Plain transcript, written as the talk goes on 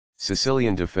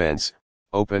Sicilian defense,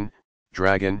 open,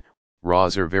 dragon,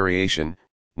 Rauzer variation,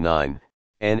 9,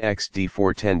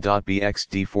 Nxd4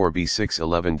 10.bxd4 b6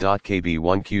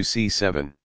 11.kb1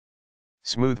 qc7.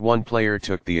 Smooth. One player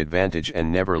took the advantage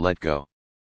and never let go.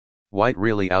 White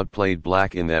really outplayed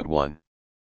black in that one.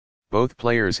 Both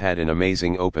players had an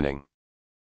amazing opening.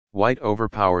 White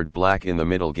overpowered black in the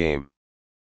middle game.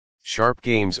 Sharp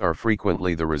games are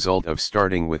frequently the result of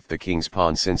starting with the king's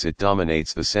pawn, since it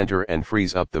dominates the center and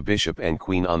frees up the bishop and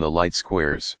queen on the light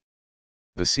squares.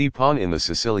 The c-pawn in the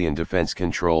Sicilian defense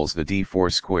controls the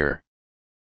d4 square.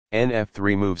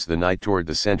 Nf3 moves the knight toward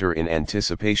the center in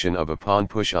anticipation of a pawn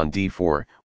push on d4,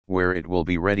 where it will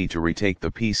be ready to retake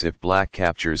the piece if black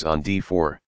captures on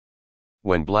d4.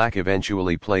 When black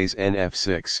eventually plays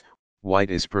nf6,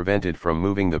 white is prevented from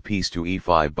moving the piece to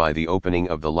e5 by the opening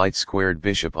of the light-squared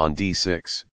bishop on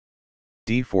d6.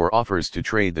 d4 offers to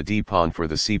trade the d-pawn for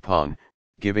the c-pawn,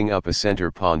 giving up a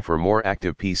center pawn for more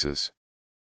active pieces.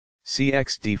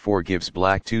 Nxd4 gives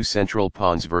black 2 central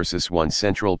pawns versus 1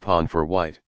 central pawn for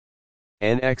white.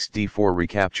 Nxd4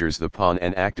 recaptures the pawn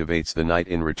and activates the knight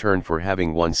in return for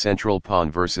having 1 central pawn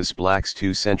versus black's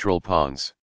 2 central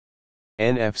pawns.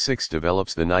 Nf6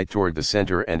 develops the knight toward the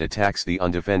center and attacks the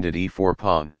undefended e4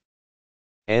 pawn.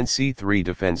 Nc3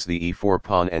 defends the e4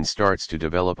 pawn and starts to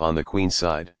develop on the queen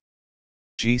side.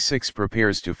 g6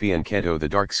 prepares to fianchetto the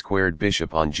dark-squared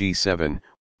bishop on g7,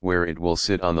 where it will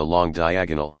sit on the long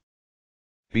diagonal.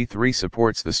 b3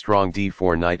 supports the strong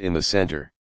d4 knight in the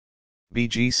center.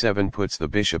 bg7 puts the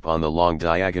bishop on the long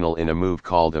diagonal in a move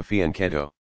called a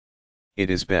fianchetto. It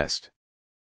is best.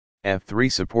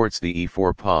 f3 supports the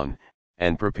e4 pawn,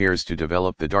 and prepares to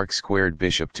develop the dark-squared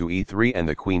bishop to e3 and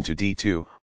the queen to d2,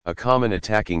 a common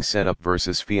attacking setup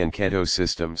versus fianchetto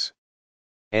systems.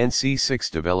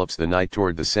 nc6 develops the knight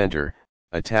toward the center,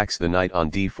 attacks the knight on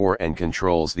d4 and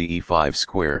controls the e5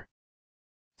 square.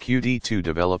 qd2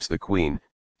 develops the queen,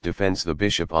 defends the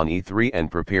bishop on e3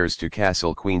 and prepares to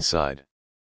castle queenside.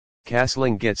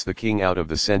 Castling gets the king out of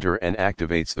the center and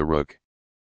activates the rook.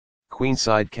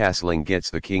 Queenside castling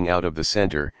gets the king out of the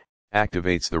center,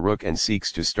 activates the rook and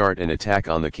seeks to start an attack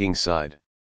on the king side.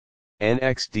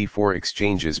 Nxd4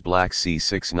 exchanges black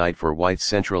c6 knight for white's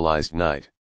centralized knight.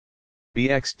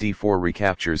 bxd4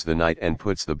 recaptures the knight and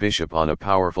puts the bishop on a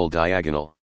powerful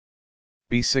diagonal.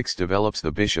 b6 develops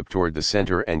the bishop toward the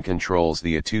center and controls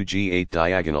the a2 g8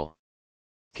 diagonal.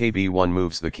 kb1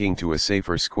 moves the king to a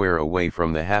safer square away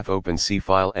from the half-open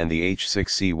c-file and the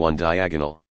h6 c1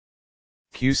 diagonal.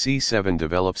 qc7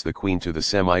 develops the queen to the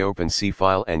semi-open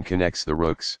c-file and connects the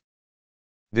rooks.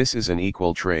 This is an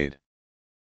equal trade.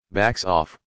 Backs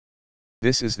off.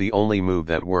 This is the only move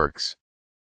that works.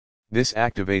 This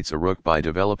activates a rook by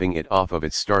developing it off of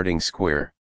its starting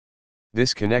square.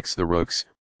 This connects the rooks,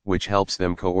 which helps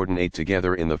them coordinate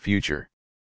together in the future.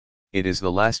 It is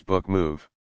the last book move.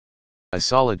 A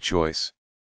solid choice.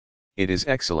 It is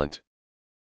excellent.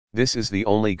 This is the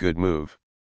only good move.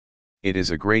 It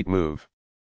is a great move.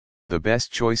 The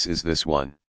best choice is this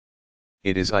one.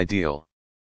 It is ideal.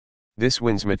 This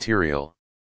wins material.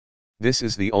 This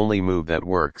is the only move that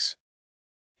works.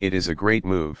 It is a great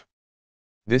move.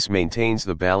 This maintains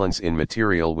the balance in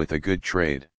material with a good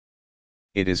trade.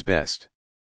 It is best.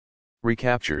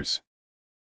 Recaptures.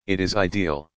 It is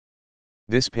ideal.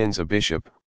 This pins a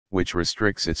bishop, which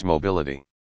restricts its mobility.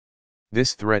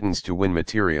 This threatens to win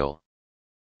material.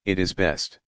 It is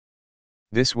best.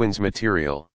 This wins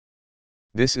material.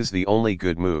 This is the only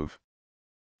good move.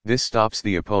 This stops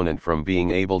the opponent from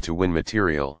being able to win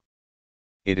material.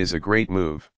 It is a great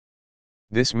move.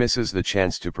 This misses the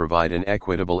chance to provide an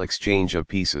equitable exchange of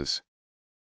pieces.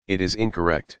 It is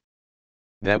incorrect.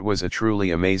 That was a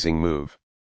truly amazing move.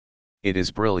 It is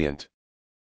brilliant.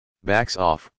 Backs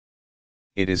off.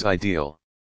 It is ideal.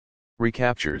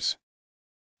 Recaptures.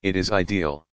 It is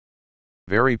ideal.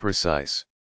 Very precise.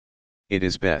 It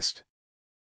is best.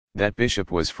 That bishop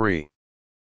was free.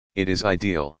 It is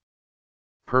ideal.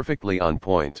 Perfectly on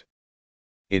point.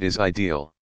 It is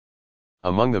ideal.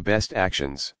 Among the best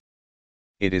actions.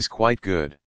 It is quite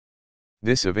good.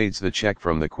 This evades the check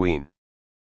from the queen.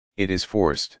 It is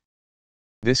forced.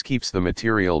 This keeps the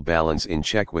material balance in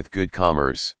check with good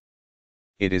commerce.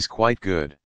 It is quite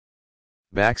good.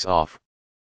 Backs off.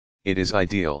 It is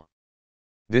ideal.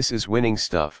 This is winning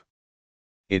stuff.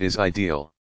 It is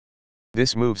ideal.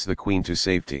 This moves the queen to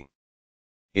safety.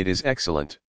 It is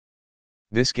excellent.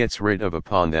 This gets rid of a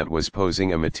pawn that was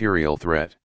posing a material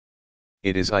threat.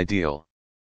 It is ideal.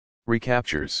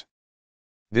 Recaptures.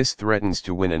 This threatens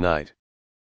to win a knight.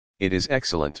 It is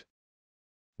excellent.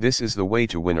 This is the way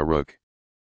to win a rook.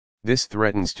 This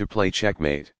threatens to play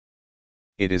checkmate.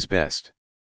 It is best.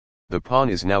 The pawn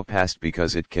is now passed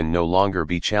because it can no longer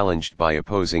be challenged by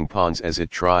opposing pawns as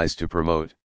it tries to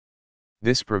promote.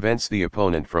 This prevents the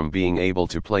opponent from being able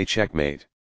to play checkmate.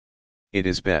 It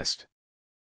is best.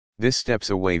 This steps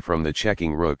away from the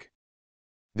checking rook.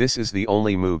 This is the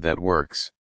only move that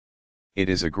works. It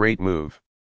is a great move.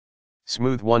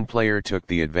 Smooth. One player took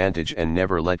the advantage and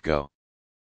never let go.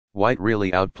 White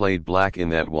really outplayed black in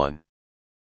that one.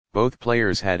 Both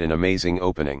players had an amazing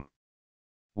opening.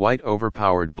 White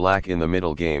overpowered black in the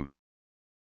middle game.